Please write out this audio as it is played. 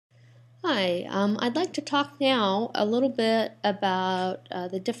Hi, I'd like to talk now a little bit about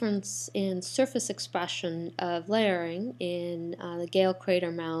the difference in surface expression of layering in the Gale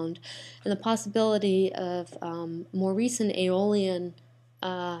Crater mound and the possibility of more recent aeolian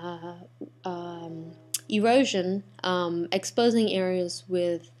uh, erosion exposing areas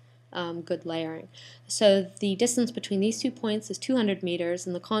with good layering. So the distance between these 2 points is 200 meters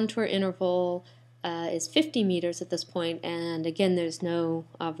and the contour interval is 50 meters at this point, and again there's no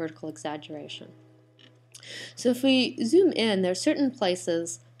vertical exaggeration. So if we zoom in, there are certain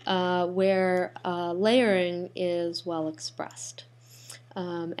places where layering is well expressed,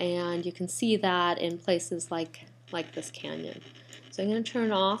 and you can see that in places like this canyon. So I'm going to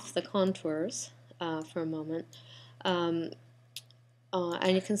turn off the contours for a moment, and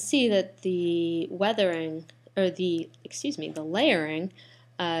you can see that the weathering, or the layering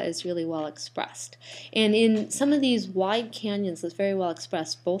is really well expressed. And in some of these wide canyons, it's very well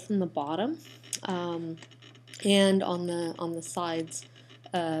expressed both in the bottom and on the sides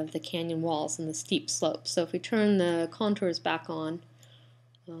of the canyon walls and the steep slopes. So if we turn the contours back on,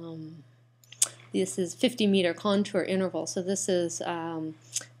 this is 50-meter contour interval. So this is a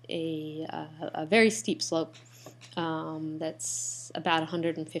very steep slope that's about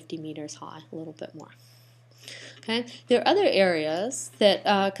 150 meters high, a little bit more. Okay. There are other areas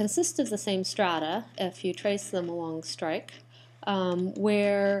that consist of the same strata, if you trace them along strike,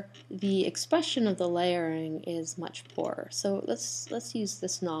 where the expression of the layering is much poorer. So let's use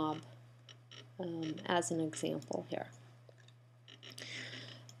this knob as an example here.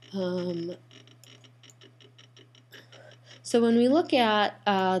 So when we look at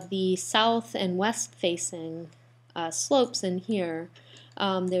the south and west facing slopes in here,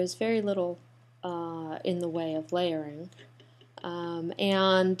 there's very little in the way of layering.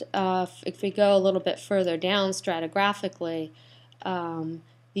 If we go a little bit further down stratigraphically,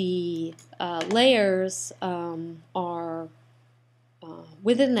 the layers are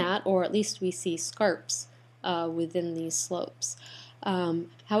within that, or at least we see scarps within these slopes.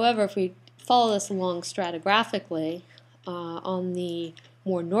 However, if we follow this along stratigraphically, on the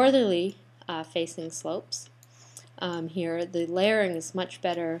more northerly facing slopes, here the layering is much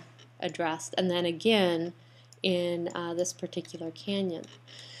better addressed, and then again in this particular canyon.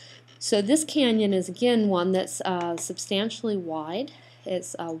 So this canyon is again one that's substantially wide.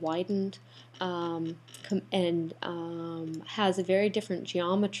 It's widened and has a very different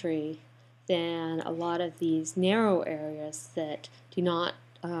geometry than a lot of these narrow areas that do not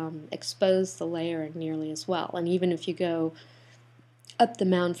expose the layering nearly as well. And even if you go up the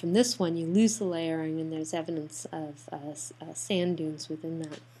mound from this one, you lose the layering, and there's evidence of sand dunes within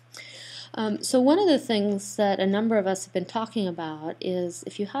that. So one of the things that a number of us have been talking about is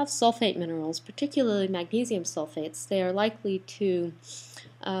if you have sulfate minerals, particularly magnesium sulfates, they are likely to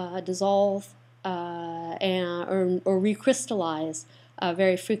dissolve or recrystallize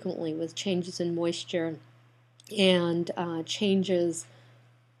very frequently with changes in moisture and changes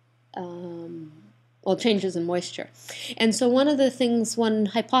in moisture. And so one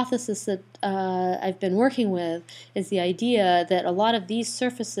hypothesis that I've been working with is the idea that a lot of these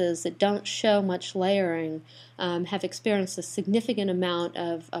surfaces that don't show much layering have experienced a significant amount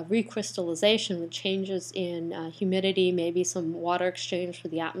of recrystallization with changes in humidity, maybe some water exchange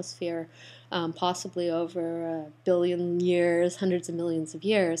with the atmosphere, possibly over a billion years, hundreds of millions of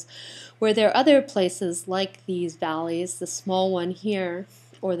years, where there are other places like these valleys, the small one here,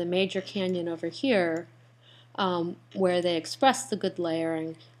 or the major canyon over here, where they express the good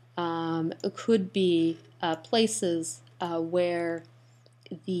layering. It could be places where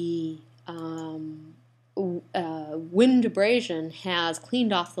the wind abrasion has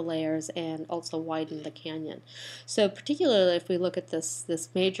cleaned off the layers and also widened the canyon. So particularly if we look at this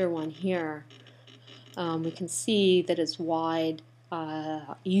major one here, we can see that it's wide,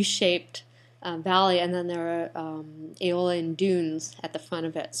 U-shaped valley, and then there are aeolian dunes at the front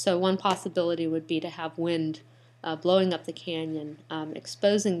of it. So one possibility would be to have wind blowing up the canyon,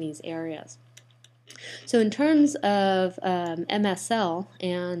 exposing these areas. So in terms of MSL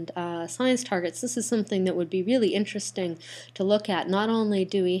and science targets, this is something that would be really interesting to look at. Not only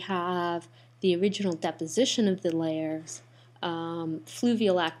do we have the original deposition of the layers,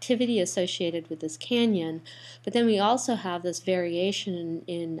 fluvial activity associated with this canyon, but then we also have this variation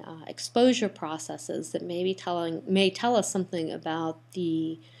in exposure processes that may tell us something about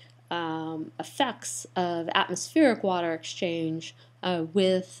the effects of atmospheric water exchange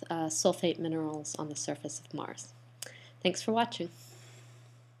with sulfate minerals on the surface of Mars. Thanks for watching.